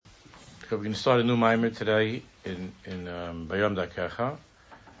So we're going to start a new mimer today in Bayom Dakecha,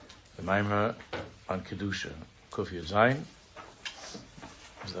 the mimer on Kedusha. Kuf Yud Zayin,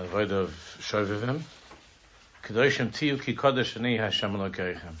 is the word of Shovevim. Kedoshim tiyu ki kodesh ani Hashem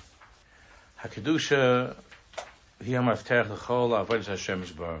Elokeichem. HaKedusha hi hamaftech l'chol avodas Hashem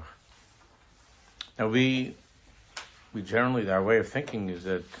Yisborach. Now we generally, our way of thinking is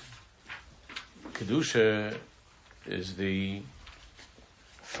that Kedusha is the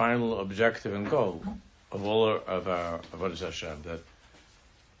final objective and goal of all of our avodas Hashem. That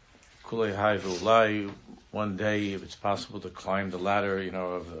kulei hai v'ulai, one day, if it's possible to climb the ladder,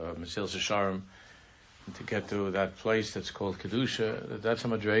 of Mesilas Yesharim, and to get to that place that's called Kedusha, that's a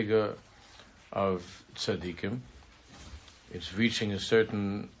madrega of tzaddikim. It's reaching a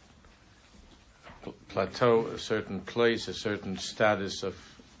certain plateau, a certain place, a certain status of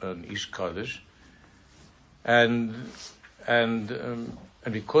an ish kodesh, and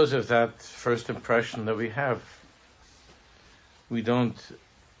because of that first impression that we have, we don't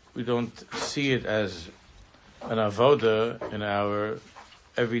see it as an avoda in our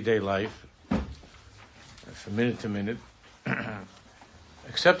everyday life, from minute to minute,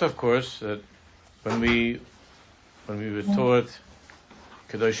 except of course that when we were taught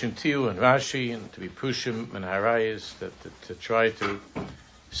Kedoshim Tiyu and Rashi, and to be Prushim and Harayas, that to try to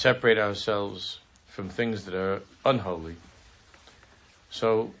separate ourselves from things that are unholy.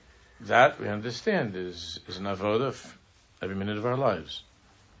 So that we understand is an avodah every minute of our lives.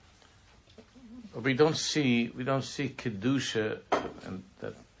 But we don't see Kedusha, and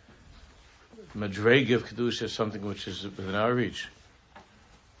that madrega of Kedusha is something which is within our reach.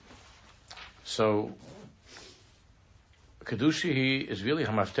 So Kedusha is really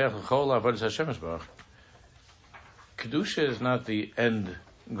hamaftech l'chol avodas Hashem Yisborach. Kedusha is not the end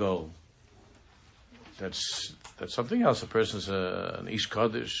goal. That's something else. A person's an ish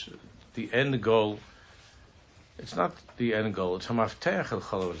kodesh. The end goal. It's not the end goal. It's hamaftech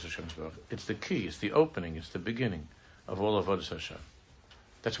l'chol avodas Hashem Yisborach. It's the key. It's the opening. It's the beginning of all avodas Hashem.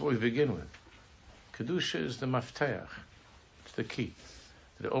 That's what we begin with. Kedusha is the maftech. It's the key.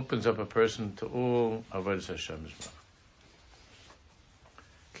 It opens up a person to all avodas Hashem Yisborach.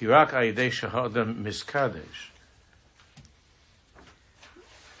 Kirak ayidei shahadam miskadesh.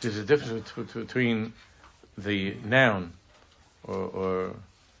 There's a difference between the noun, or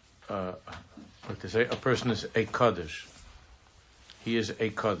what to say, a person is a kaddish. He is a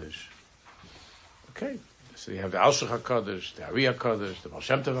kaddish. Okay, so you have the Alshach HaKadosh, the Ari HaKadosh, the Baal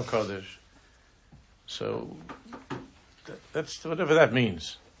Shem Tov HaKadosh. So that's whatever that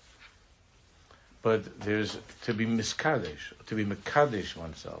means. But there's to be miskadesh, to be mekadesh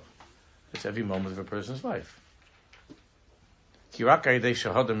oneself. It's every moment of a person's life. Kirak ayidei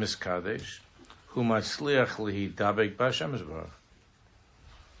shahada miskadesh, hu matzliach lihi dabek b'Hashem Yisborach.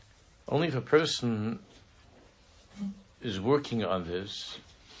 Only if a person is working on this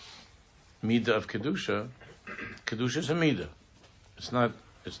midah of kedusha, kedusha is a midah. It's not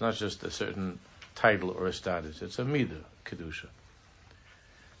just a certain title or a status. It's a midah, kedusha.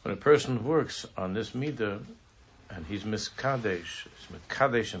 When a person works on this midah, and he's miskadesh, he's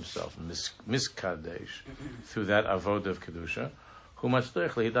mekadesh himself, miskadesh, through that avodah of kedusha, hu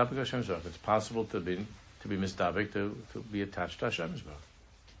matzliach lihi dabek Hashem Yisborach. It's possible to be misdabek, to be attached to Hashem Yisborach.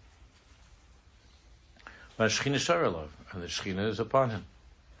 And the Shechina is upon him.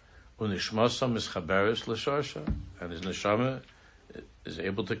 Unishmasa mischaberes l'sharsha, and his neshama is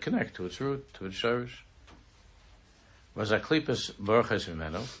able to connect to its root, to its shorish. V'zaklipus borches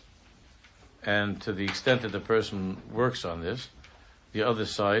v'meno, and to the extent that the person works on this, the other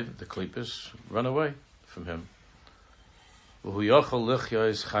side, the klipus, run away from him. V'hu yochel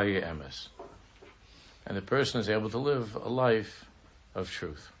lichyos chaye emes, and the person is able to live a life of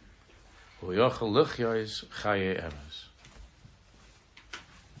truth. V'hu yochel lichyos chaye emes.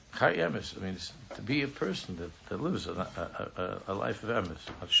 Chaye emes means to be a person that lives a life of emes,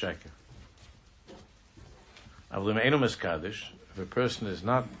 not sheker. If a person is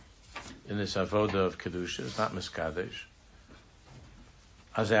not in this avoda of kedusha, is not miskadesh,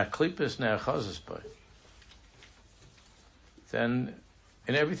 as a klipus ne'achazes by, then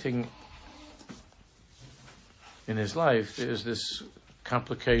in everything in his life there's this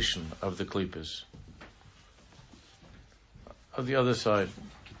complication of the klipus. Of the other side,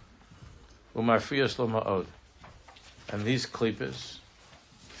 umarfiyas lo ma'od, and these klipus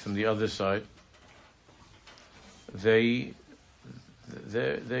from the other side, they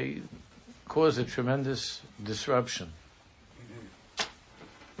cause a tremendous disruption.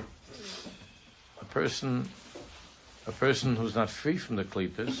 A person who's not free from the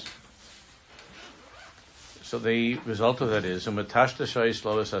klippas So the result of that is that the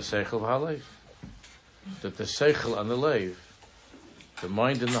seichel and the leiv, the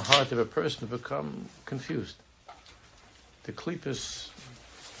mind and the heart of a person become confused. The klippos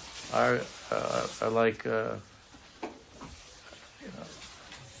are like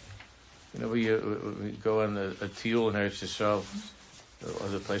we go on a tiul in Eretz Yisrael, or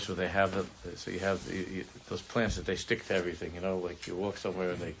the place where they have so you have those plants that they stick to everything. Like you walk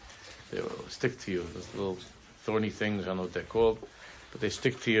somewhere and they stick to you. Those little thorny things, I don't know what they're called, but they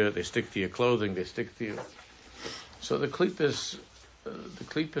stick to you. They stick to your clothing. They stick to you. So the klippos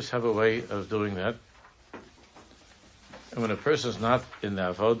have a way of doing that. And when a person is not in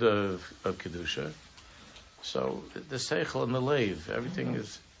the avoda of Kedusha, so the seichel and the leiv, everything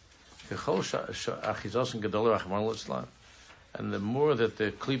is. And the more that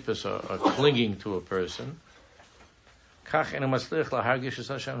the klippos are clinging to a person,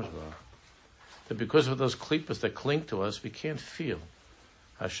 that because of those klippos that cling to us, we can't feel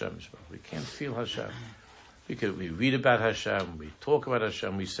Hashem. We can't feel Hashem. We read about Hashem, we talk about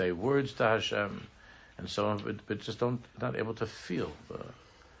Hashem, we say words to Hashem, and so on, but just not able to feel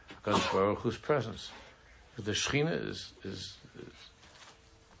God's Baruch Hu's presence. But the Shechina is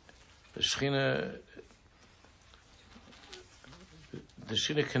the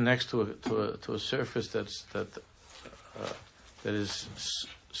Shechina connects to a surface that is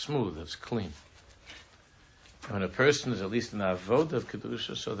smooth, that's clean. And when a person is at least in the avodah of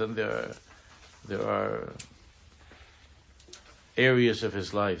Kedusha, so then there are areas of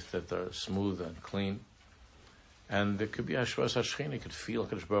his life that are smooth and clean. And there could be Hashras HaShechina, he could feel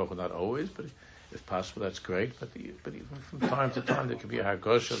Kadosh Baruch Hu, not always, but if possible, that's great. But even from time to time, there could be a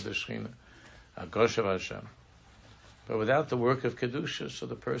Hargosh of the Shechina, a Hargosh of Hashem. But without the work of Kedusha, so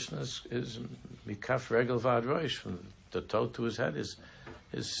the person is mikaf regel v'ad roish, from the toe to his head, is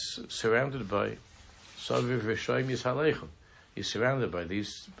surrounded by saviv v'shoyim yishaleichim. He's surrounded by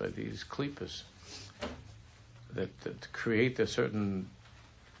these klippos that create a certain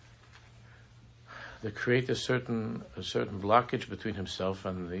blockage between himself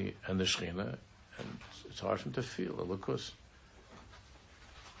and the Shechina, and it's hard for him to feel a lukus.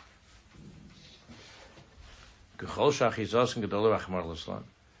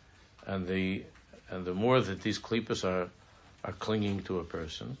 And the more that these klippos are clinging to a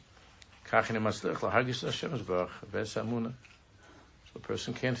person, so a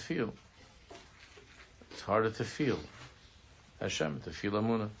person can't feel. It's harder to feel Hashem, to feel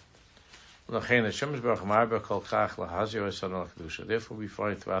Amunah. Therefore, we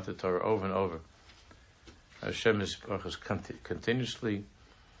find throughout the Torah over and over, Hashem is continuously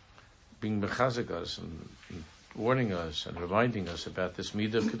being mechazik us and warning us and reminding us about this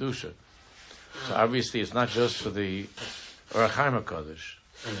midah of Kedusha. So obviously, it's not just for the Orach Chaim HaKadosh.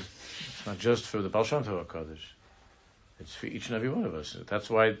 It's not just for the Baal Shem Tov HaKadosh. It's for each and every one of us. That's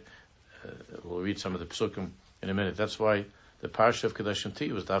why we'll read some of the psukim in a minute. That's why the parsha of Kedushim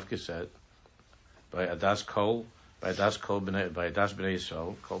Ti was Davke said by Adas B'nei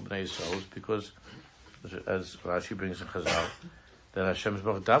Yisrael, Kol B'nei Yisrael, because as Rashi brings in Chazal, that Hashem's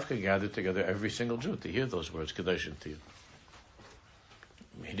Baruch Davke gathered together every single Jew to hear those words Kedushim Ti.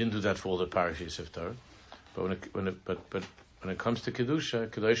 He didn't do that for all the parashas of Torah, but when it comes to Kedusha,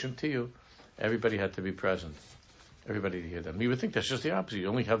 Kedushim Ti, everybody had to be present. Everybody to hear them. You would think that's just the opposite. You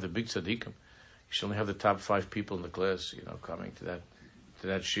only have the big tzaddikim. You should only have the top 5 people in the class, coming to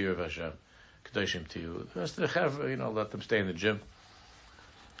that shir of Hashem, Kedushim Ti. The rest of the chaver, let them stay in the gym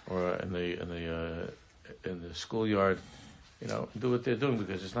or in the schoolyard, do what they're doing,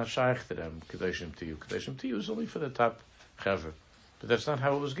 because it's not shaykh to them. Kedushim Ti. Kedushim Ti is only for the top chaver, but that's not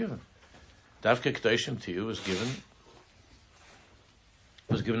how it was given. Davke Kedushim Ti was given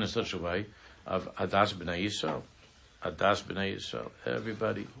in such a way of Adas B'nei Yisrael. Adas B'nei Yisrael.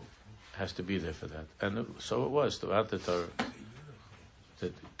 Everybody has to be there for that. And so it was throughout the Torah.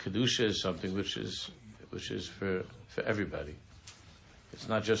 That Kedusha is something which is for everybody. It's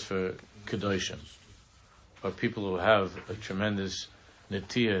not just for Kedoshim, or people who have a tremendous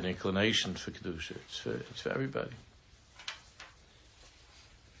netiyah and inclination for Kedusha. It's for everybody.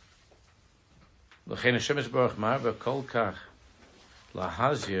 L'chein Hashem Yisborach mar v'kol kach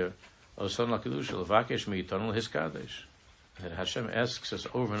lahazir oson lakedusha levakesh meitonu hiskadesh. And Hashem asks us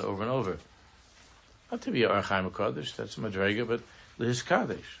over and over and over, not to be Orach Chaim HaKadosh, that's madrega, but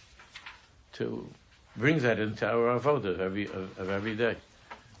lehiskadesh, to bring that into our avodah of every day.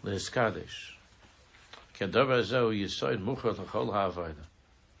 Lehiskadesh. Kedavar zeh yisoid muchar l'chol ha'avodah.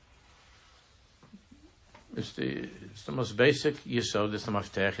 It's the most basic yisod. It's the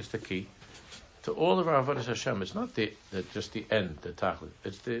maftech. It's the key to all of our avodas Hashem. It's not just the end, the tachlit.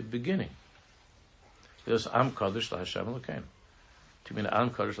 It's the beginning. He goes, Am Kodesh LaHashem Elokeinu. To mean Am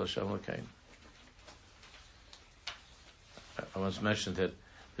Kodesh LaHashem Elokeinu. I once mentioned that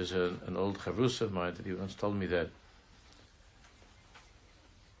there's an old chavrusa of mine that he once told me that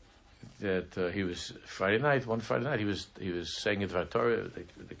he was one Friday night he was saying Dvar Torah,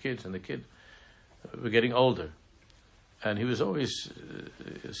 the kids, and the kid were getting older, and he was always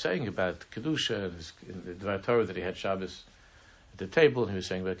saying about Kedusha and the Dvar Torah that he had Shabbos at the table, and he was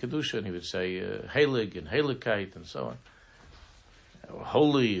saying about Kedusha, and he would say Heilig and Heiligkeit and so on,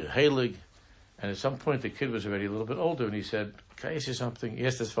 holy, Heilig. And at some point, the kid was already a little bit older, and he said, "Can I say something?" He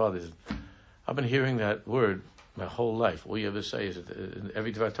asked his father, he said, "I've been hearing that word my whole life. All you ever say is that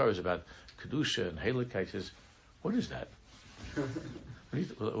every Dvar Torah is about Kedusha and Heiligkeit." He says, "What is that?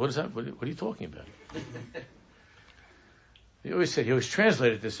 What is that? What are you talking about?" He always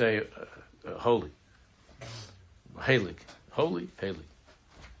translated to say holy, Heilig, holy, Heilig.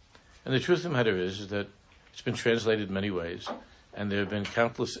 And the truth of the matter is that it's been translated many ways. And there have been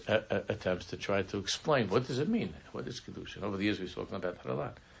countless attempts to try to explain, what does it mean? What is Kedusha? And over the years we've spoken about that a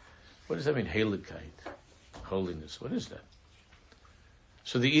lot. What does that mean? Heiligkeit, holiness. What is that?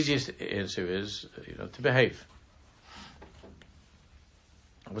 So the easiest answer is, to behave.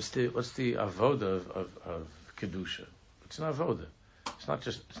 What's the avoda of Kedusha? It's an avoda. It's not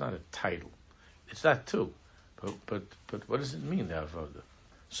a title. It's that too. But what does it mean, the avoda?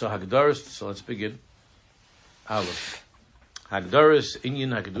 So let's begin. Aleph. Hagdaris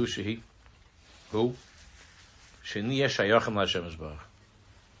inyan hakadusha hi hu sheniya shayachim l'Hashem Yisbarach.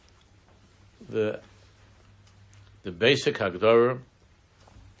 The basic hagdara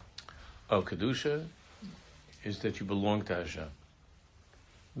of kedusha is that you belong to Hashem.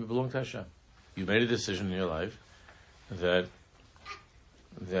 You belong to Hashem. You made a decision in your life that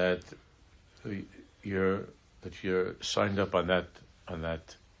you're signed up on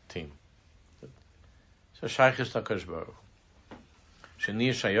that team. So shaychus HaKadosh Baruch Hu.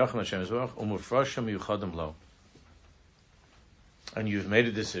 And you've made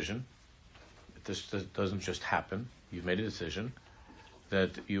a decision. This doesn't just happen. You've made a decision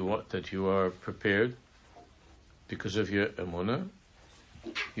that you are prepared because of your emunah.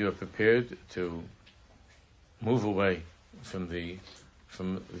 You are prepared to move away from the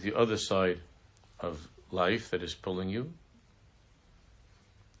other side of life that is pulling you,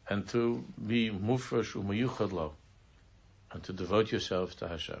 and to be mufresh u'mayuchad lo, and to devote yourself to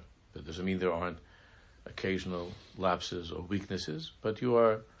Hashem. That doesn't mean there aren't occasional lapses or weaknesses, but you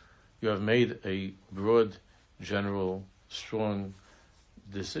have made a broad, general, strong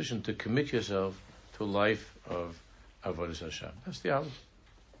decision to commit yourself to a life of avodas Hashem. That's the Aleph.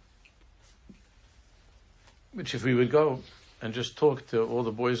 Which, if we would go and just talk to all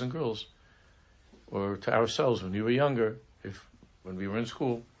the boys and girls, or to ourselves when we were younger, when we were in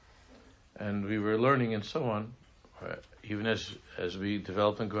school, and we were learning and so on, even as we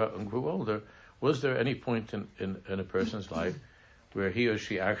developed and grew older, was there any point in a person's life where he or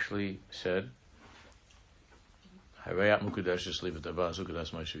she actually said,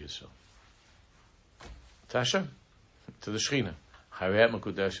 Tasha, to the Shechina,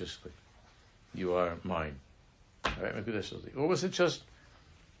 you are mine. Or was it just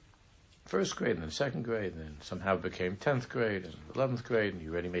first grade and then second grade, and then somehow it became 10th grade and 11th grade, and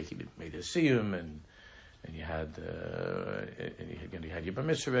you already made a siyum, and you had you had your bar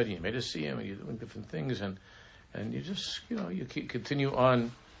mitzvah ready, you made a siyum, and you're doing different things, and you just you continue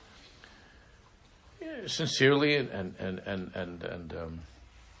on sincerely and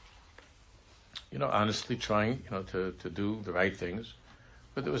honestly trying to do the right things,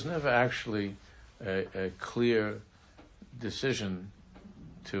 but there was never actually a clear decision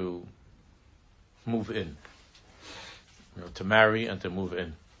to move in, to marry and to move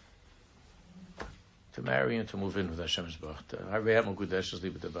in. To marry and to move in with Hashem's Bach.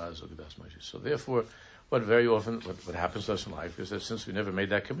 So therefore, what very often what happens to us in life is that since we never made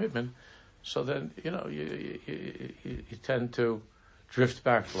that commitment, so then you tend to drift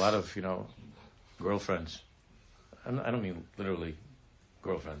back to a lot of girlfriends. I don't mean literally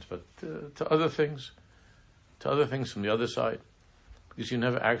girlfriends, but to other things from the other side, because you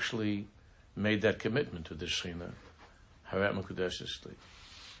never actually made that commitment to the Shechina.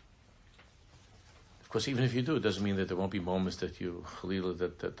 Of course, even if you do, it doesn't mean that there won't be moments that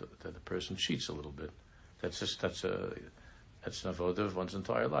that the person cheats a little bit. That's an avodah of one's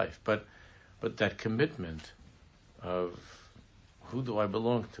entire life. But that commitment of who do I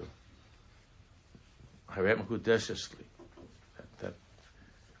belong to?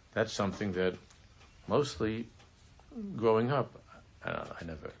 That's something that mostly growing up, I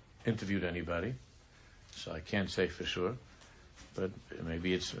never interviewed anybody, so I can't say for sure. but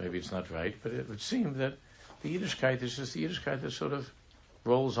maybe it's not right. But it would seem that the Yiddishkeit is just the Yiddishkeit that sort of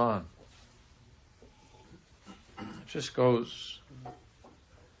rolls on. It just goes.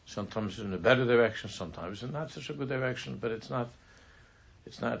 Sometimes in a better direction, sometimes in not such a good direction. But it's not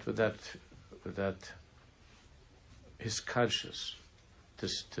with that his conscious to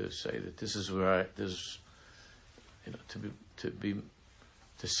say that this is where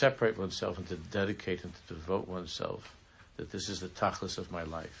to separate oneself and to dedicate and to devote oneself, that this is the tachlis of my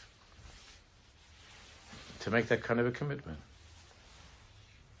life. To make that kind of a commitment.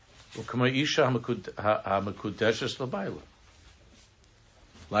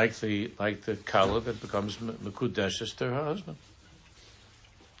 Like the kala that becomes mekudeshes to her husband,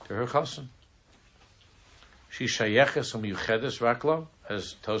 to her chassan. She shayeches umiyuchedes raklo,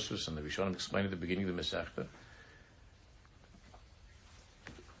 as Tosfos and the Rishonim explained at the beginning of the Masechta,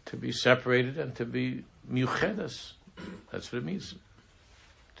 to be separated and to be miyuchedes. That's what it means,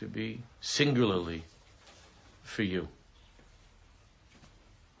 to be singularly for you.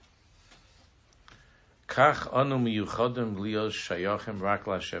 Kach anu miyuchodim lios shayachim rak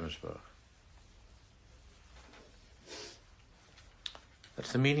LaHashem Yisborach.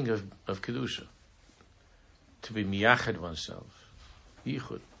 That's the meaning of Kedusha. To be miyached oneself.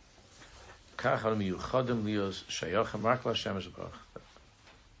 Yichud. Kach anu miyuchodim lios shayachim rak LaHashem Yisborach.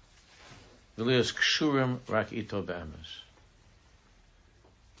 Lios kshurim rak ito be'emes.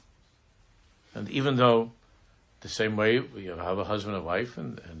 And even though the same way you have a husband and wife,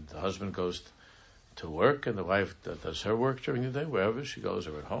 and the husband goes to work, and the wife does her work during the day, wherever she goes,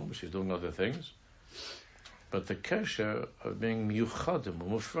 or at home, she's doing other things. But the kesher of being miyuchadim,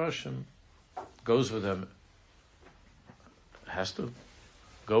 mufrashim, goes with them, has to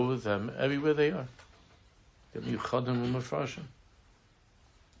go with them everywhere they are. They're miyuchadim, mufrashim,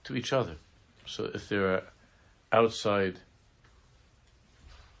 to each other. So if there are outside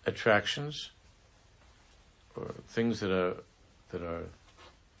attractions, or things that are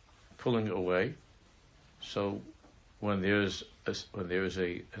pulling away, so when there is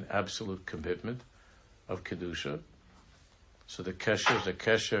an absolute commitment of Kedusha, so the kesher is a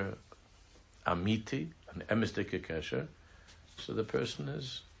kesher amiti, an emisdik kesher, so the person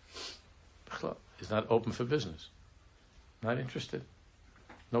is not open for business, not interested,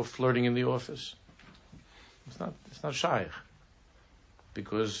 no flirting in the office. It's not shaykh,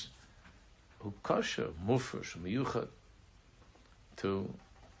 because ukasha mufresh miyuchad to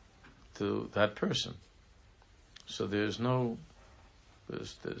that person. So there's no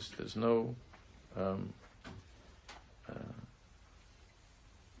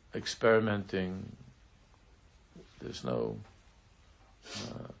experimenting. There's no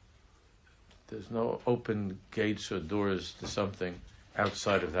open gates or doors to something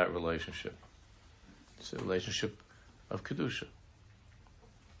outside of that relationship. It's a relationship of Kedusha.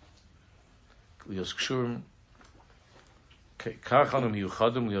 Lios kshurim kach anu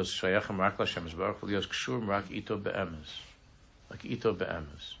miyuchadim lios shayachem rak LaHashem Yisborach lios kshurim rak ito be'emes, like ito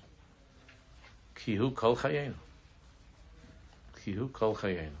be'emes. Ki hu kol chayenu. Ki hu kol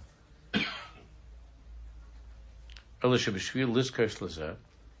chayenu. Ela shebishvil liskos lezeh,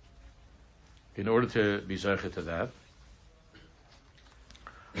 in order to be zeicher to that,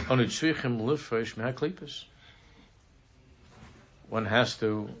 anu tzrichim lifresh mehaklipos. One has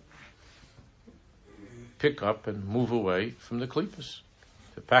to pick up and move away from the klipos,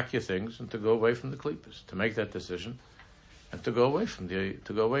 to pack your things and to go away from the klipos, to make that decision, and to go away from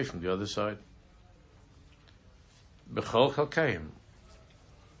the other side. B'chol chalkeim.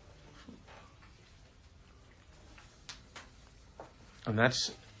 And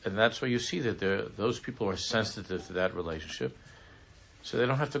that's where you see that those people are sensitive to that relationship, so they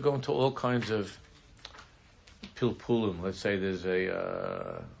don't have to go into all kinds of pilpulim. Let's say there's give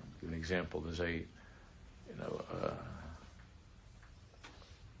an example. There's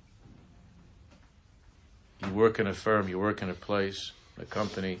you work in a firm, you work in a place, a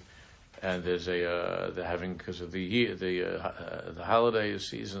company, and there's they're having, because of the holiday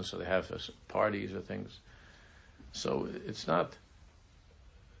season, so they have parties or things. So it's not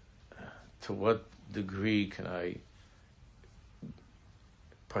to what degree can I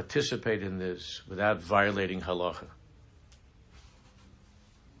participate in this without violating halacha.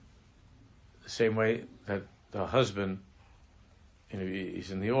 The same way that the husband,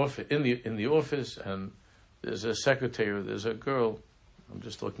 he's in the office, and there's a secretary, there's a girl. I'm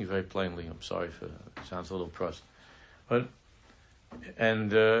just talking very plainly. I'm sorry if it sounds a little pressed, but I'm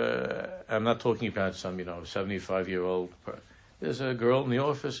not talking about some 75-year-old. There's a girl in the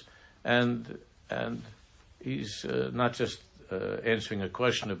office, and he's not just answering a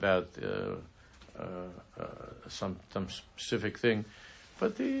question about some specific thing,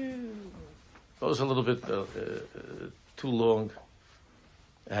 but goes a little bit too long,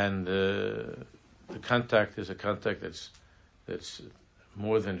 and the contact is a contact that's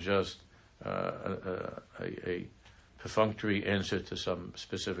more than just a perfunctory answer to some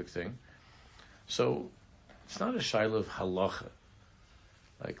specific thing. So it's not a shaila of halacha.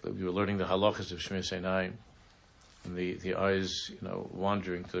 Like we were learning the halachas of Shmir Sinai, and the eyes,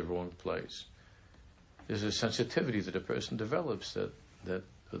 wandering to the wrong place. There's a sensitivity that a person develops that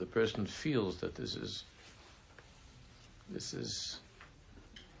the person feels that this is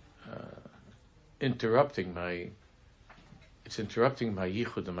interrupting my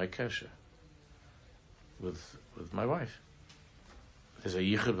yichud and my kesher with my wife. There's a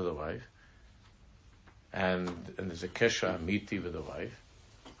yichud with the wife, and there's a kesher amiti with the wife,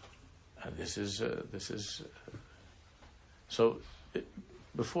 and this is so.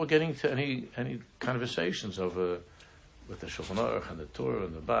 Before getting to any conversations over with the Shulchan Aruch and the Torah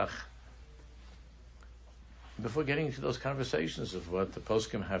and the Bach, before getting to those conversations of what the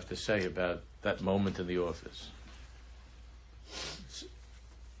poskim have to say about that moment in the office,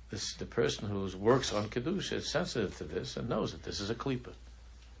 the person who works on Kedusha is sensitive to this and knows that this is a klipa.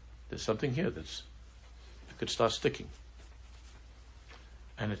 There's something here it could start sticking,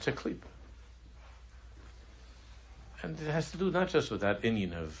 and it's a klipa. And it has to do not just with that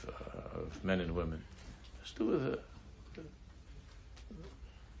Indian of men and women. It has to do with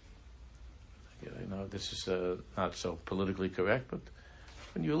this is not so politically correct, but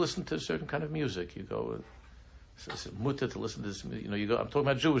when you listen to a certain kind of music, you go, it's mutter to listen to this music. You go, I'm talking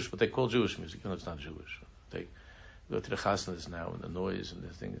about Jewish, what they call Jewish music. It's not Jewish. They go to the chasnas now and the noise and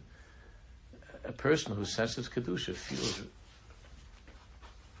the thing. A person who's sensitive to Kedusha feels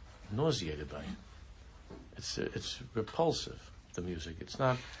nauseated by it. It's repulsive, the music. It's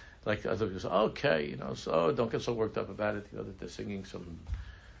not like other people say, okay, so don't get so worked up about it, that they're singing some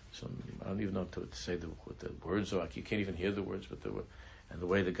I don't even know what to say what the words are like. You can't even hear the words, and the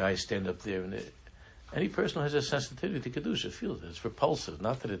way the guys stand up there, and any person who has a sensitivity to Kedusha feels it. It's repulsive.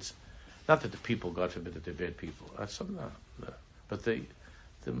 Not that the people, God forbid, that they're bad people. That's something, no. But the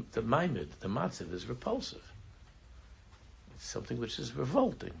maimed, the matzah is repulsive. It's something which is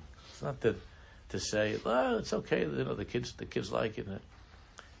revolting. It's not that to say, well, it's okay, the kids like it.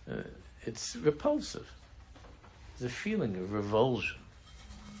 It's repulsive. There's a feeling of revulsion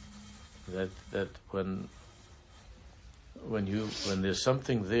that when there's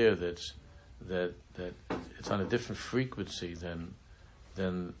something there that it's on a different frequency than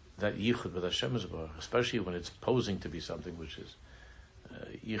that yichud with Hashem Yisborach, especially when it's posing to be something which is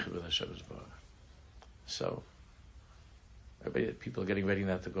yichud with Hashem Yisborach. So people are getting ready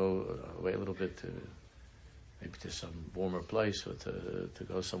now to go away a little bit, maybe to some warmer place, or to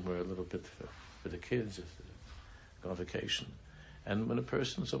go somewhere a little bit for the kids, if they go on vacation. And when a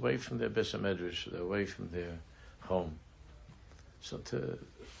person's away from their Beis HaMedrash, they're away from their home, so to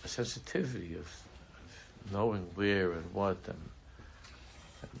a sensitivity of knowing where and what, and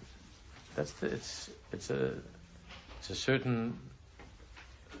it's a certain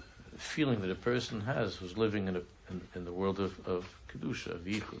feeling that a person has who's living in the world of Kedusha, of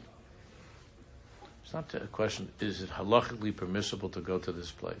Yichud. It's not a question, is it halachically permissible to go to this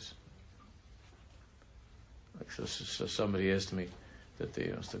place? So somebody asked me that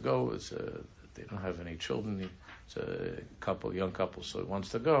they wants to go, they don't have any children, it's a young couple, so he wants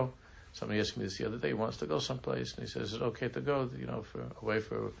to go. Somebody asked me this the other day, he wants to go someplace, and he says, is it okay to go, away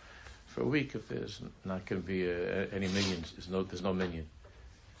for a week if there's not going to be any minions, there's no minion.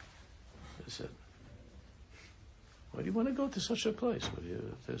 I said, why do you want to go to such a place?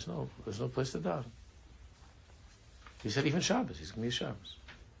 There's no place to daven. He said, even Shabbos, he's going to be a Shabbos.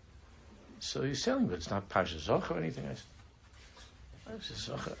 So he's telling me, it's not Pasha Zoch or anything. I said,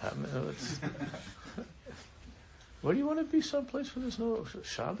 Zoch, why do you want to be someplace where there's no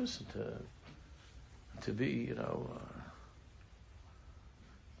Shabbos, and to be,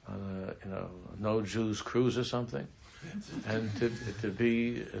 on a no Jews cruise or something, and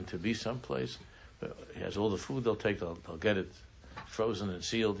to be someplace. He has all the food they'll take. They'll get it frozen and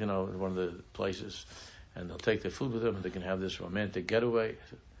sealed, in one of the places, and they'll take their food with them, and they can have this romantic getaway.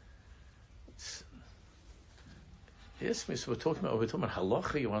 Yes, so we're talking about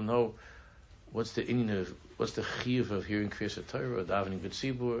halacha. You want to know what's the chiyuv of hearing Kriyas Torah or davening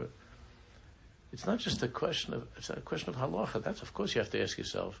b'tzibur? It's not just a question of halacha. That's, of course, you have to ask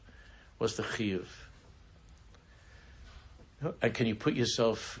yourself, what's the chiyuv? And can you put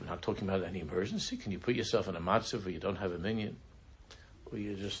yourself, we're not talking about any emergency, can you put yourself in a matzav where you don't have a minyan, where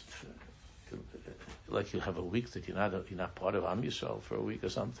you just, like you have a week that you're not part of Am Yisrael for a week or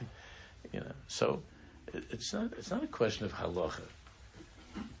something, So it's not a question of halacha.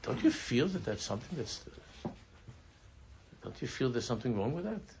 Don't you feel that that's something that's? Don't you feel there's something wrong with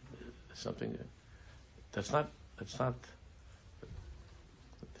that? Something that's not. That's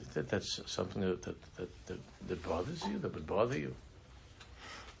something that bothers you. That would bother you.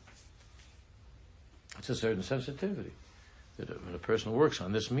 It's a certain sensitivity that when a person works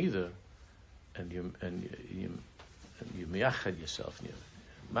on this midah, and you miyachad yourself, and you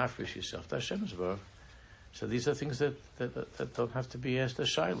mafresh yourself to Hashem's Baruch. So these are things that don't have to be asked as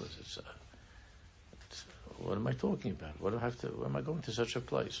shilas. It's what am I talking about? Why am I going to such a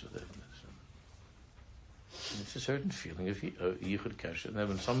place with it? It's a certain feeling of yichud kasher. And then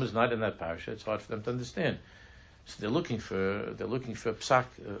when someone's not in that parsha, it's hard for them to understand. So they're looking for psak,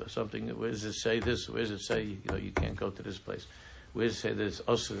 something. Where does it say this? Where does it say you can't go to this place? Where does it say that it's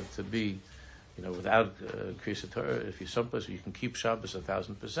also to be without Kriyas Torah? If you're someplace where you can keep Shabbos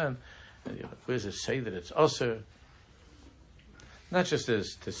 1,000%, where does it say that it's also? Not just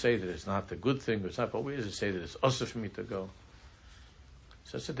as to say that it's not the good thing, but it's not. But where does it say that it's also for me to go?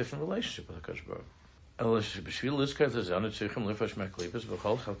 So it's a different relationship with HaKadosh Baruch Hu.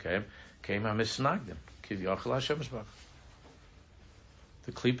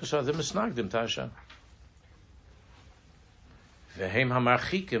 The klipas are the misnagdim to Hashem.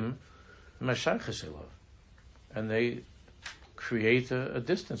 And they create a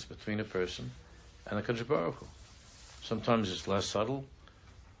distance between a person and the HaKadosh Baruch Hu. Sometimes it's less subtle.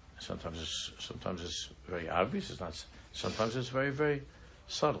 Sometimes it's very obvious. It's not. Sometimes it's very, very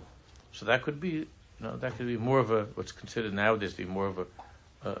subtle. So that could be more of what's considered nowadays to be more of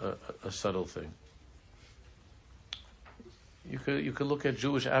a subtle thing. You could look at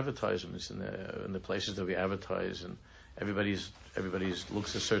Jewish advertisements in the places that we advertise, and everybody's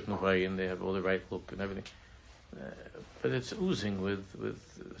looks a certain way, and they have all the right look and everything. But it's oozing with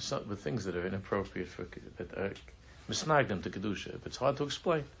things that are inappropriate that are misnagdim to Kedusha. If it's hard to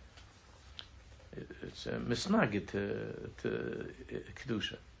explain, it's misnagid to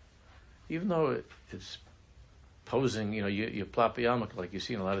Kedusha. Even though it's posing, you plop yamak, like you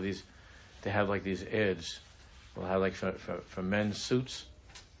see in a lot of these, they have like these ads. They'll have like for men's suits.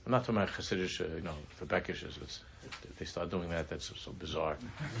 I'm not talking about Hasidish, for Bekishes. They start doing that. That's so bizarre.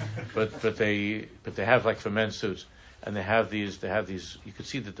 but they have like for men's suits, and they have these. You could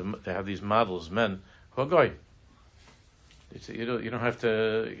see that they have these models, men who are goy. You don't have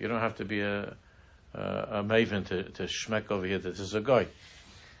to be a maven to shmek over here that this is a guy.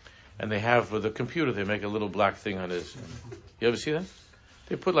 And they have with a computer, they make a little black thing on his. You ever see that?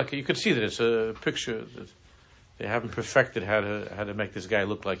 They put you could see that it's a picture that they haven't perfected how to make this guy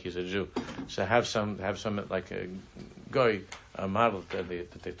look like he's a Jew. So have some like a guy, a model that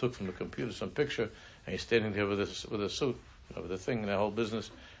they took from the computer, some picture, and he's standing there with a suit, with the thing, and the whole business,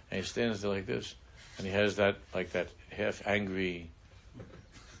 and he stands there like this, and he has that half angry,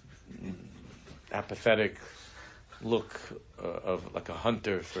 apathetic look of like a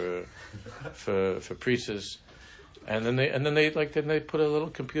hunter for priests, and then they put a little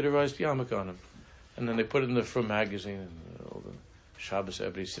computerized yarmulke on him, and then they put it in the Frum magazine, and all the Shabbos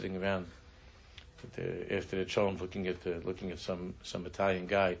everybody's sitting around after the Shalom looking at some Italian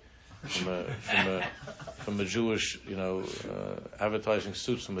guy from a Jewish advertising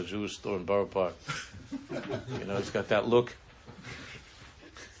suits from a Jewish store in Borough Park. It's got that look.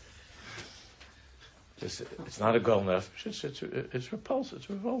 It's not a goal nefesh. It's repulsive. It's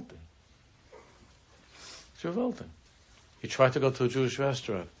revolting. It's revolting. You try to go to a Jewish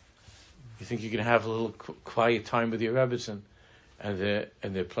restaurant. You think you can have a little quiet time with your Rebbetzin, and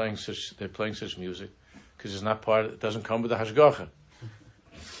they're playing such music because it's not part. It doesn't come with the hashgacha.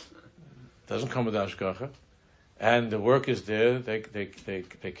 It doesn't come with the hashgacha, and the work is there. They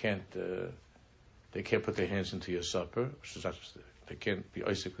can't put their hands into your supper. Which is not just, they can't be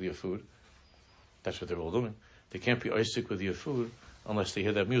oisik with your food. That's what they're all doing. They can't be oisik with your food unless they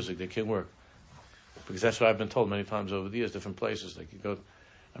hear that music. They can't work. Because that's what I've been told many times over the years, different places. Like you go,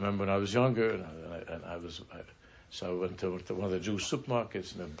 I remember when I was younger, so I went to one of the Jewish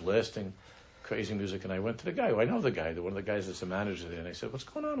supermarkets, and they're blasting crazy music, and I went to the guy. I know the guy, one of the guys that's a manager there, and I said, "What's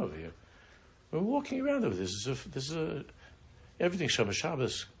going on over here? We're walking around over this. This is everything's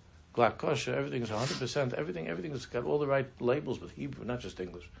Shabbos, glak kosher. Everything's 100%. Everything's got all the right labels with Hebrew, not just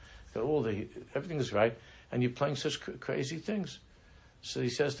English. Everything is right, and you're playing such crazy things." So he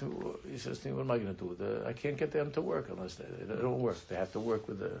says to me, "What am I going to do? I can't get them to work unless they don't work. They have to work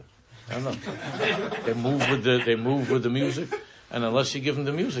with the. I don't know. They move with the music, and unless you give them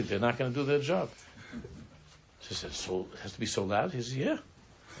the music, they're not going to do their job." So he said, "So it has to be so loud?" He says, "Yeah.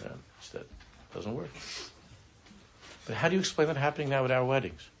 That doesn't work." But how do you explain that happening now at our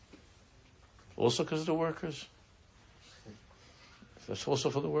weddings? Also because of the workers. That's also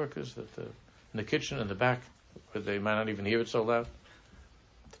for the workers that in the kitchen in the back, where they might not even hear it so loud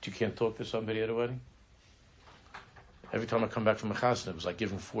that you can't talk to somebody at a wedding. Every time I come back from a chasna, it was like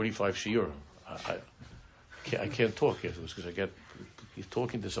giving 45 shiurim. I can't talk afterwards because you're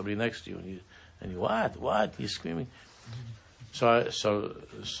talking to somebody next to you and you what you're screaming.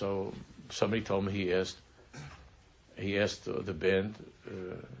 So somebody told me he asked the band,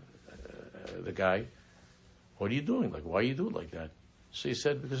 the guy, what are you doing? Like, why are you doing like that? So he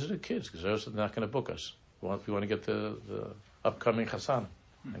said, because of the kids, because they're not going to book us. We want to get the upcoming Chasana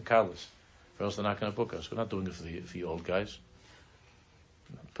and Kalas. Or else they're not going to book us. We're not doing it for you old guys.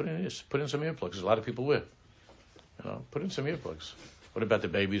 Put in some earplugs. There's a lot of people with. Put in some earplugs. What about the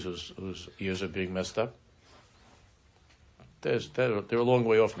babies whose ears are being messed up? They're a long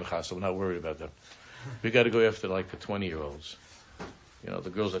way off from the Chasana. We're not worried about them. We got to go after like the 20-year-olds.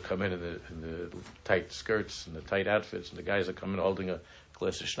 The girls that come in the tight skirts and the tight outfits, and the guys that come in holding a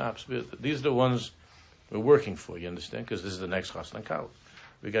glass of schnapps. These are the ones we're working for. You understand? Because this is the next Chasna and Kal.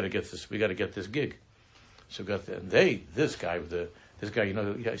 We got to get this. We got to get this gig. So this guy.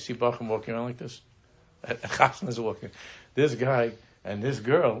 I see Bacham walking around like this. Chasna's walking. This guy and this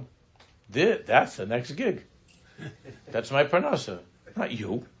girl. That's the next gig. That's my parnasa, not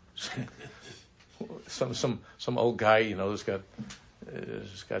you. some old guy, that's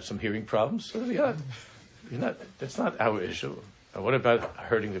got some hearing problems. So yeah, that's not our issue. And what about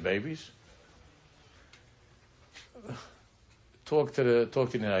hurting the babies? Talk to the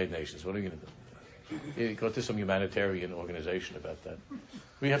United Nations. What are you going to do? You go to some humanitarian organization about that.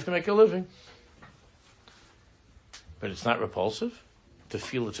 We have to make a living. But it's not repulsive to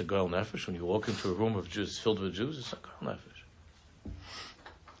feel it's a goel nefesh when you walk into a room of Jews filled with Jews. It's not goel nefesh.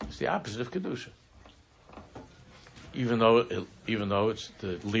 It's the opposite of Kedusha. Even though it's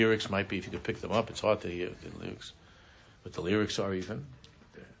the lyrics might be, if you could pick them up, it's hard to hear the lyrics. But the lyrics are even,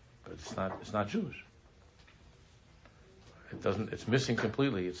 but it's not Jewish. It's missing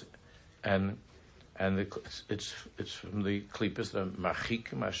completely. It's from the klippas, the machik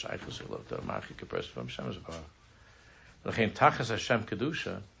mashaychus, the machik person from Hashem Zebara. L'chein tachas Hashem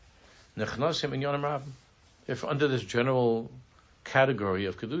Kedusha, nechnosim in yonim rabim. If under this general category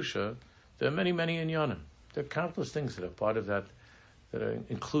of Kedusha, there are many, many inyanim. There are countless things that are part of that are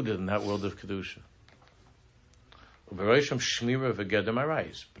included in that world of Kedusha. Uberosham shmira v'gedem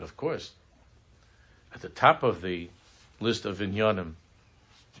arayis. But of course, at the top of the list of inyanim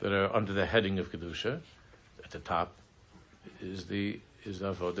that are under the heading of Kedusha, at the top is the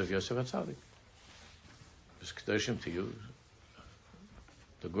avod of Yosef HaTzadik. It's Kedoshim to you,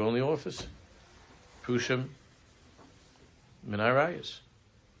 the girl in the office, Prushim min arayis.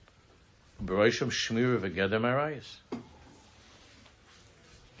 Beroishim shmira v'gedem arayis.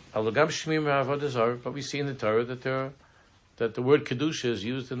 Alagam shmira avodah zarah, but we see in the Torah that the word kedusha is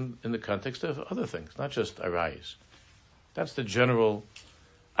used in the context of other things, not just arayis. That's the general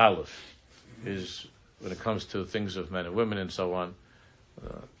aleph, is when it comes to things of men and women and so on.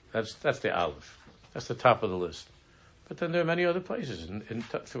 That's the aleph. That's the top of the list. But then there are many other places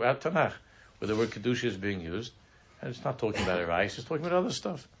throughout Tanakh where the word kedusha is being used, and it's not talking about arayis; it's talking about other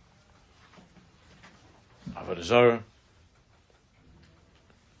stuff. Avodah zarah,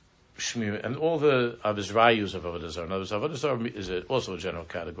 shmir, and all the avizrayus of Avodah zarah. In other words, Avodah zarah is also a general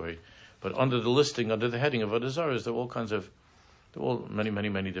category, but under the listing, under the heading of Avodah zarah, there are all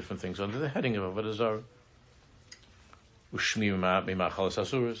many different things under the heading of Avodah zarah. Ushmir mimachal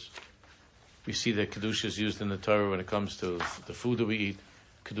asuras. We see that Kedusha is used in the Torah when it comes to the food that we eat.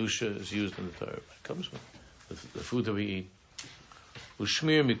 Kedusha is used in the Torah. It comes with the food that we eat.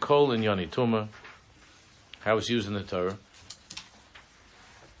 Ushmir mikol inyani tumah. How it's used in the Torah.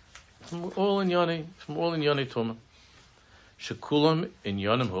 From all inyani tumah. Shekulam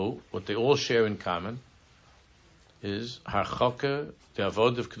inyanim hu. What they all share in common is harchaka, the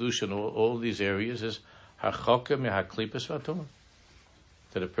avod of Kedusha in all these areas is harchaka mehaklipas v'atumah.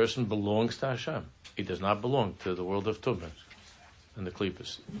 That a person belongs to Hashem. He does not belong to the world of Tumah and the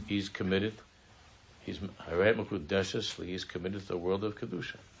Klippas. He's committed. He's committed to the world of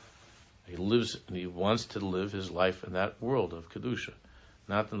Kedusha. He lives and he wants to live his life in that world of Kedusha,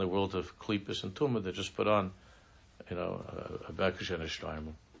 not in the world of Klippas and Tumah that just put on, a Berkush and a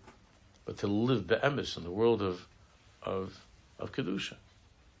Shleimer, but to live the emes in the world of Kedusha.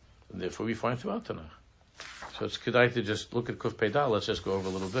 And therefore we find throughout Tanakh. So it's good to just look at Kuf Peidal. Let's just go over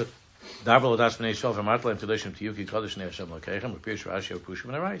a little bit. That's the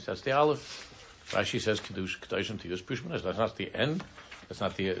Aleph. Rashi says Kedushim to use Pushmanesh. That's not the end. That's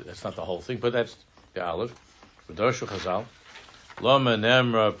not the whole thing. But that's the Aleph. Lama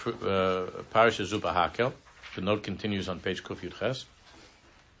Nemra Parasha Zuba Hakel. The note continues on page Kuf Yud Ches.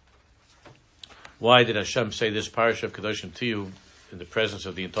 Why did Hashem say this parasha of Kedushim to you in the presence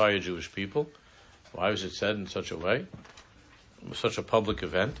of the entire Jewish people? Why was it said in such a way? Such a public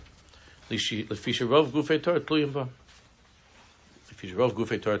event? It doesn't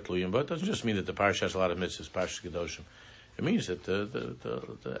just mean that the parasha has a lot of mitzvahs, parasha Kedushim. It means that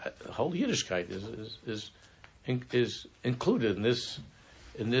the whole Yiddishkeit is included in this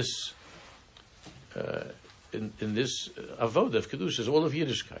avodah of Kedusha, is all of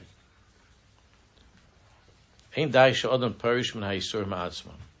Yiddishkeit. It's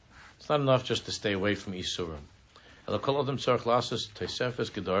not enough just to stay away from Isurim. That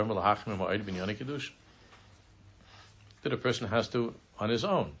a person has to, on his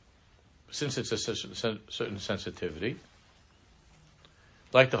own, since it's a certain sensitivity,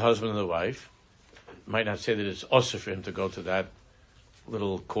 like the husband and the wife, might not say that it's also for him to go to that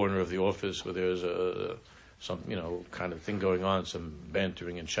little corner of the office where there's some kind of thing going on, some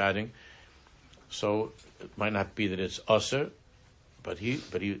bantering and chatting. So it might not be that it's usher, but he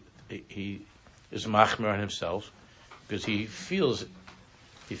is machmer on himself because he feels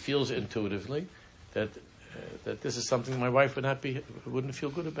intuitively that this is something my wife wouldn't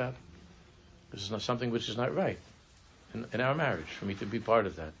feel good about. This is not something which is not right in our marriage for me to be part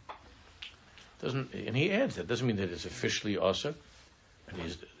of that. And he adds that doesn't mean that it's officially usher, and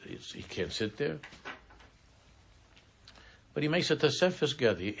he can't sit there. But he makes a tosefes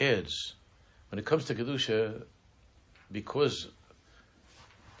gad. He adds, when it comes to Kedusha, because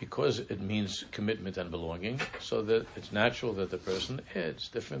it means commitment and belonging, so that it's natural that the person adds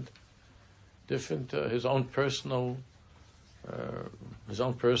different his own personal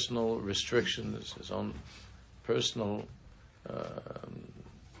restrictions, his own personal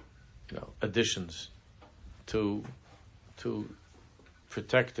additions to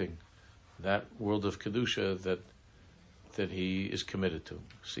protecting that world of Kedusha that he is committed to.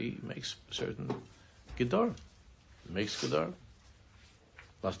 See, he makes certain Gedar. He makes Gedar.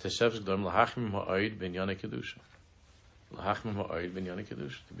 To be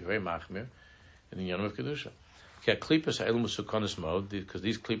very machmir in the Yonam of Kedusha. Because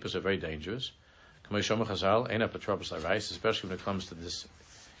these klipas are very dangerous. Especially when it comes to this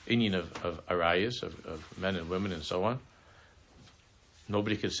inyan of arayas, of men and women and so on.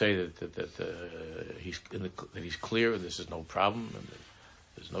 Nobody could say that he's clear and this is no problem and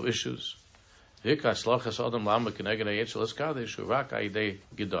there's no issues. And the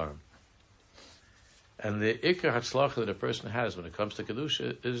ikar hatzlacha that a person has when it comes to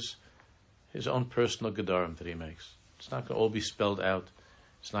Kedusha is his own personal gedarim that he makes. It's not going to all be spelled out.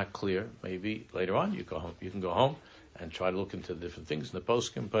 It's not clear. Maybe later on you can go home and try to look into the different things in the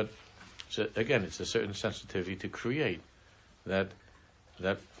poskim. But again, it's a certain sensitivity to create that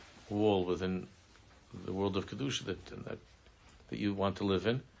wall within the world of Kedusha that you want to live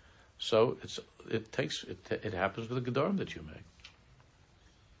in. So it happens with the gedarim that you make.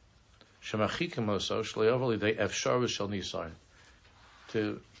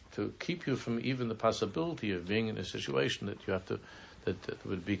 To keep you from even the possibility of being in a situation that you have to that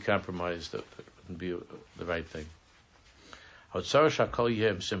would be compromised, that wouldn't be the right thing.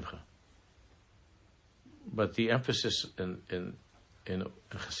 But the emphasis in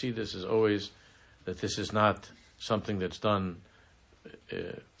Chassidus is always that this is not something that's done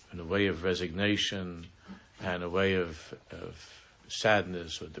in a way of resignation and a way of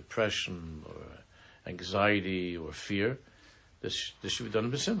sadness or depression or anxiety or fear. This should be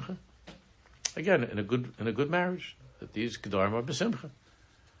done b'simcha. Again, in a good marriage, that these gedarim are b'simcha.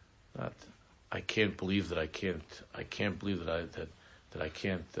 Not, I can't believe that I can't believe that I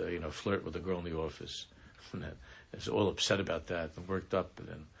can't flirt with a girl in the office. And it's all upset about that and worked up, and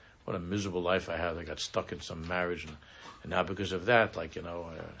then what a miserable life I had. I got stuck in some marriage, and now because of that, if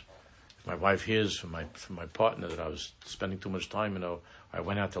my wife hears from my partner that I was spending too much time, I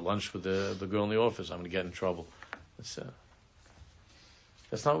went out to lunch with the girl in the office, I'm going to get in trouble. That's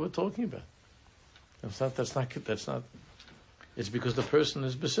not what we're talking about. That's not. It's because the person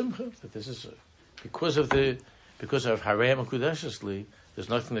is besimcha. That this is because of harayim and kudeshesli. There's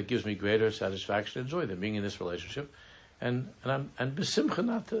nothing that gives me greater satisfaction and joy than being in this relationship, and besimcha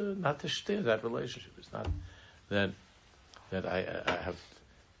not to steer that relationship. It's not that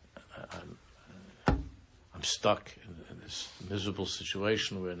I'm stuck in this miserable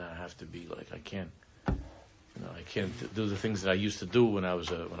situation where now I have to be like I can't do the things that I used to do when I was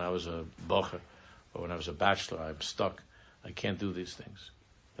a bocher or when I was a bachelor. I'm stuck. I can't do these things.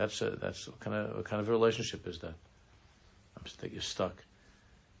 That's what kind of a relationship is that? You're stuck.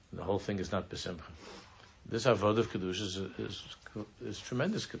 And the whole thing is not besimcha. This avodah of Kedusha is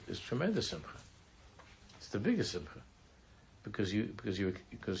tremendous. Is tremendous simcha. It's the biggest simcha, because you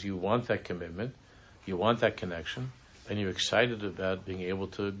want that commitment, you want that connection, and you're excited about being able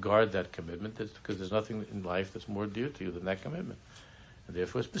to guard that commitment. That's because there's nothing in life that's more dear to you than that commitment, and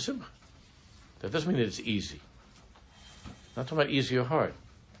therefore it's besimcha. That doesn't mean that it's easy. Not talking about easy or hard.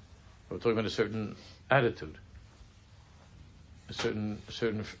 We're talking about a certain attitude, a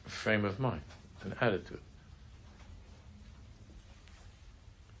certain frame of mind, an attitude.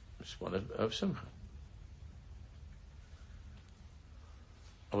 It's one of simcha.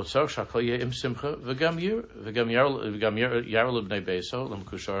 But the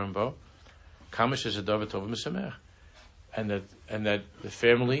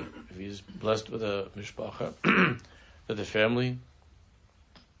family, if he's blessed with a mishpacha, that the family,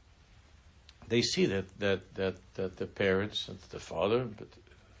 they see that the parents, and the father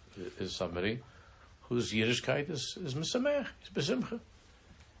is somebody whose Yiddishkeit is misamech, is besimcha.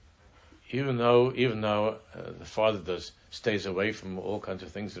 Even though the father stays away from all kinds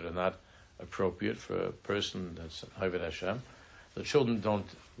of things that are not appropriate for a person that's Haved Hashem, the children don't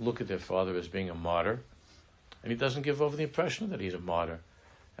look at their father as being a martyr, and he doesn't give over the impression that he's a martyr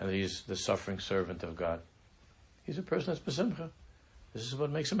and that he's the suffering servant of God. He's a person that's besimcha. This is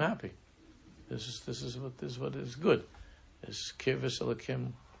what makes him happy. This is what is good. This kirvus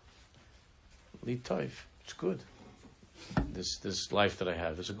elakim li toiv. It's good. This life that I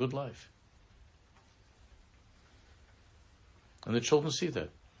have is a good life. And the children see that,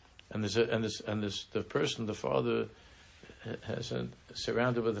 and the person, the father, has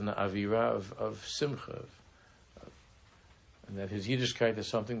surrounded with an avira of simcha, and that his Yiddishkeit is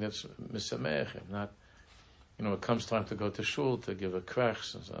something that's misamech, not, it comes time to go to shul to give a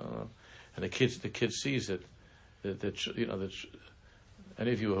krach, and the kid sees that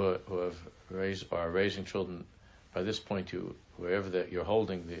any of you who are raising children, by this point wherever you're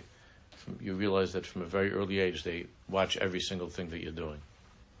holding you realize that from a very early age they watch every single thing that you're doing.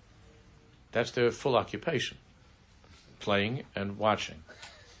 That's their full occupation, playing and watching.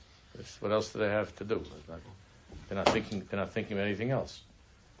 What else do they have to do? They're not thinking of anything else.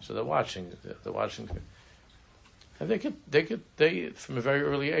 So they're watching. They're watching, and they from a very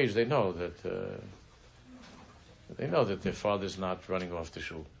early age they know that their father's not running off to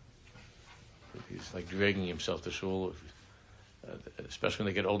shul. He's like dragging himself to shul. Especially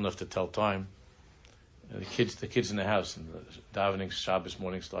when they get old enough to tell time. The kids in the house, and the davening Shabbos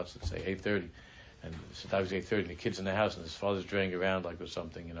morning starts at say 8:30, and it's 8:30, and the kids in the house, and his father's dragging around like with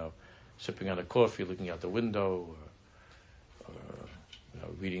something, sipping on a coffee, looking out the window, or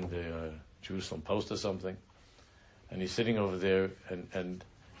reading the Jerusalem Post or something, and he's sitting over there, and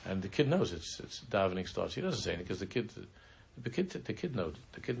the kid knows it's davening starts. He doesn't say anything because the kid knows.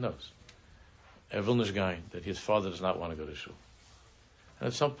 The kid knows. A Vilnish guy that his father does not want to go to shul. And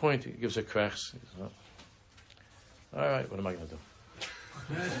at some point, he gives a krach. He says, all right, what am I going to do?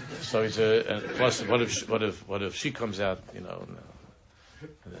 So he's and plus, what if she comes out, and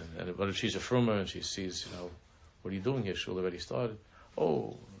what if she's a frumer and she sees, what are you doing here? Shul already started.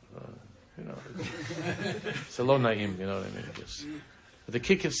 Oh, it's a lo naim, you know what I mean? But the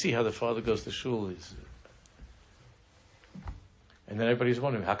kid can see how the father goes to shul. And then everybody's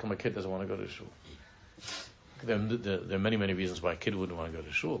wondering, how come my kid doesn't want to go to shul? There are many, many reasons why a kid wouldn't want to go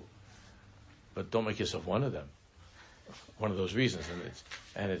to shul, but don't make yourself one of them. One of those reasons,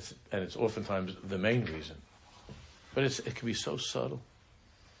 and it's oftentimes the main reason. But it can be so subtle.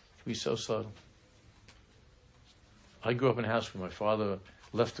 It can be so subtle. I grew up in a house where my father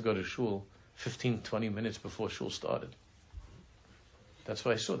left to go to shul 15, 20 minutes before shul started. That's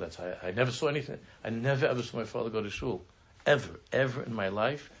what I saw. I never saw anything. I never ever saw my father go to shul. Ever in my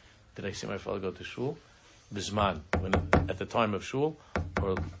life did I see my father go to shul. Bisman, at the time of shul,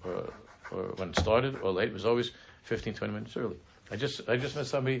 or when it started, or late, it was always 15, 20 minutes early. I just met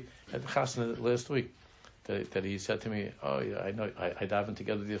somebody at the chasna last week that he said to me, oh yeah, I know, I davened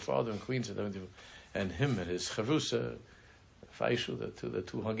together with your father in Queens, and him and his chavusa, Faishu, the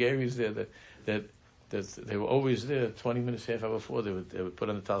two Hungarians there, that they were always there 20 minutes, half hour before they would put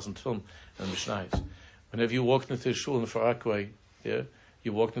on the Talmud film and the Mishnayos. Whenever you walked into the shul in the Far Rockaway,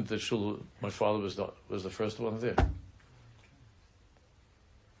 you walked into the shul. My father was the first one there,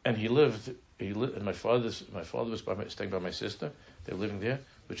 and he lived. And my father was staying by my sister. They were living there,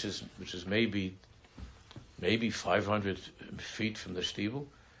 which is maybe 500 feet from the shtibel.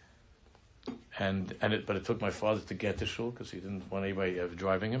 But it took my father to get to shul because he didn't want anybody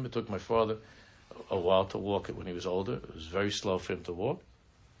driving him. It took my father a while to walk it when he was older. It was very slow for him to walk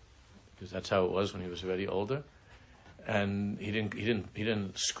because that's how it was when he was already older. And he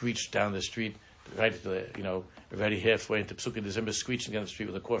didn't screech down the street right at the, already halfway into Psukkah December, screeching down the street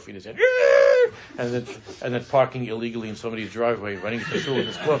with a coffee in his hand, and then parking illegally in somebody's driveway, running to shul with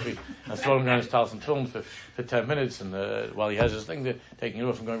his coffee, and throwing down his talis and film for 10 minutes, and while he has his thing there, taking it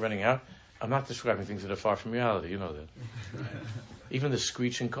off and running out. I'm not describing things that are far from reality, you know that. Even the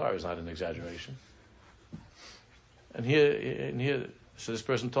screeching car is not an exaggeration. And here, so this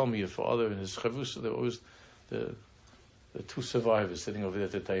person told me, your father and his chavus, there were always the two survivors sitting over there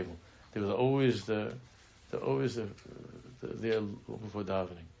at the table. They were always there before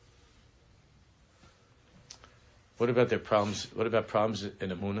davening. What about their problems? What about problems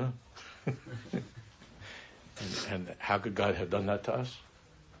in Emunah? and how could God have done that to us?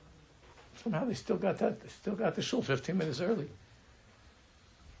 Somehow they still got that. They still got the shul 15 minutes early.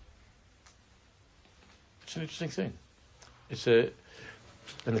 It's an interesting thing.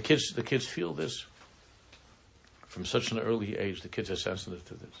 And the kids feel this from such an early age. The kids are sensitive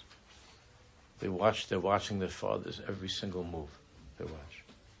to this. They're watching their fathers every single move they watch,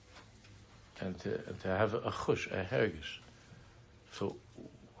 and to have a chush, a hergish. So,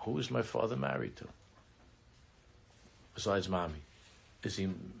 who is my father married to? Besides mommy, is he?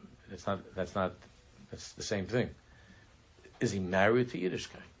 That's the same thing. Is he married to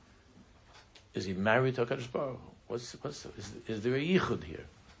Yiddishkeit? Is he married to HaKadosh Baruch Hu? Is there a yichud here?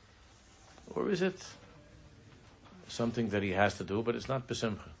 Or is it something that he has to do, but it's not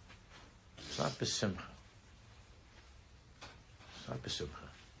besimcha? It's not besimcha. It's not besimcha.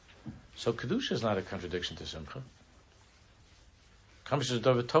 So Kedusha is not a contradiction to simcha. Kamish is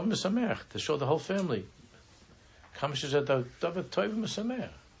davar tov mesamech, to show the whole family. Kamish is davar tov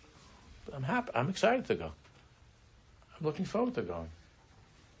mesamech. I'm happy. I'm excited to go. I'm looking forward to going.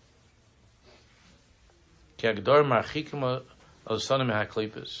 The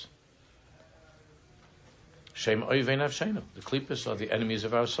klippos are the enemies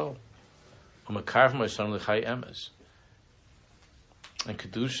of our soul. And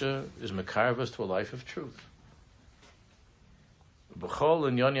Kedusha is mekarv us to a life of truth.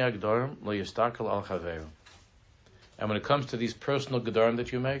 And when it comes to these personal gedarim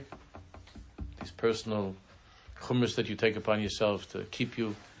that you make, these personal chumras that you take upon yourself to keep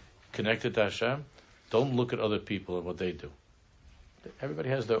you connected to Hashem, don't look at other people and what they do. Everybody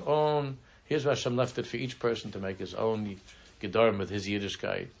has their own. Here's where Hashem left it for each person to make his own gedarim with his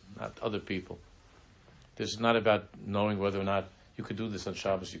Yiddishkeit, not other people. This is not about knowing whether or not you could do this on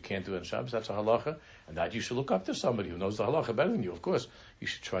Shabbos, you can't do it on Shabbos. That's a halacha, and that you should look up to somebody who knows the halacha better than you. Of course, you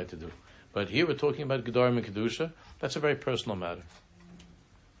should try to do. But here we're talking about gedarim and kedusha. That's a very personal matter.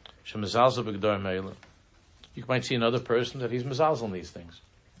 You might see another person that he's mezalzel in these things.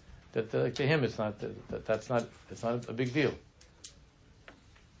 That to him it's not it's not a big deal.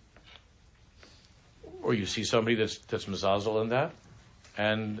 Or you see somebody that's mezalzel in that,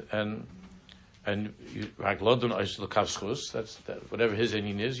 and you that's whatever his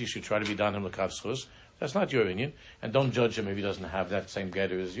inyan is, you should try to be done him l'kav schus. That's not your inyan, and don't judge him if he doesn't have that same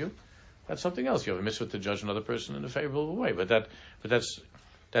gather as you. That's something else. You have a mitzvah to judge another person in a favorable way, but that's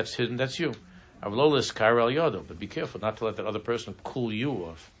hidden. That's you. But be careful not to let that other person cool you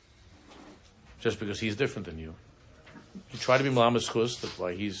off, just because he's different than you. You try to be melamed schus. That's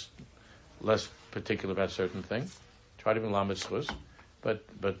why he's less particular about certain things. Try to be melamed schus, but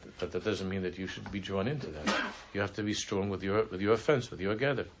that doesn't mean that you should be drawn into that. You have to be strong with your offense, with your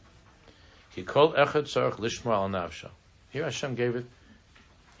gather. He called echad tzarich lishma al nafsha. Here Hashem gave it.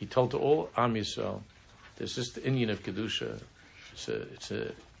 He told to all Am Yisrael, this is the inyan of Kedusha.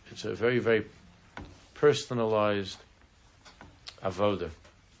 It's a very, very personalized avoda.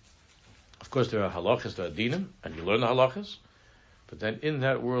 Of course, there are halachas, there are dinim, and you learn the halachas. But then in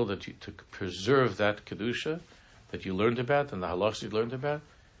that world, to preserve that Kedusha that you learned about, and the halachas you learned about,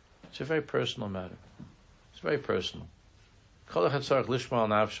 it's a very personal matter. It's very personal. Same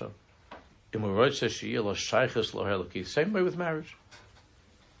way with marriage.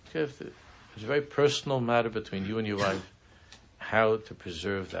 It's a very personal matter between you and your wife, how to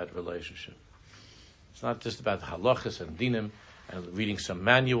preserve that relationship. It's not just about halachas and dinim and reading some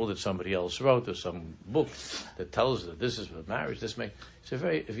manual that somebody else wrote or some book that tells that this is what marriage, it's a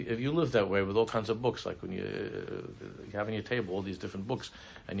very, if you live that way with all kinds of books, like when you have on your table all these different books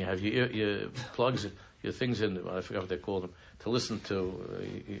and you have your plugs, your things in, I forgot what they call them, to listen to,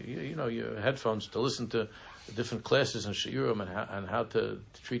 your headphones, to listen to different classes and shiurim and how to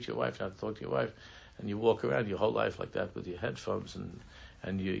treat your wife, how to talk to your wife, and you walk around your whole life like that with your headphones and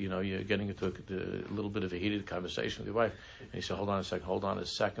you're getting into a little bit of a heated conversation with your wife, and you say, hold on a second,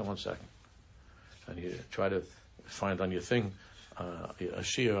 1 second, and you try to find on your thing, a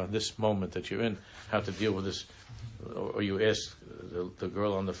shiur on this moment that you're in, how to deal with this, or you ask the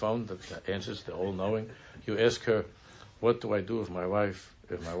girl on the phone that answers, the all-knowing, you ask her, what do I do with my wife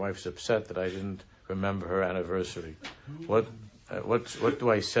if my wife's upset that I didn't remember her anniversary? What do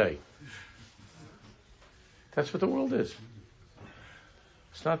I say? That's what the world is.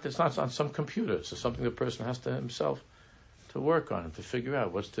 It's not on some computer. It's something the person has to himself to work on and to figure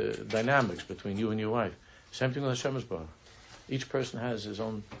out what's the dynamics between you and your wife. Same thing with Hashem Yisbarach. Each person has his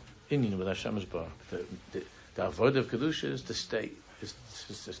own inyan with Hashem Yisbarach. The avodah of Kedusha is to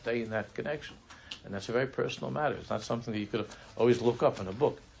stay in that connection. And that's a very personal matter. It's not something that you could always look up in a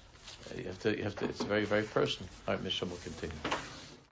book. You have to. It's very, very personal. All right, Mishra will continue.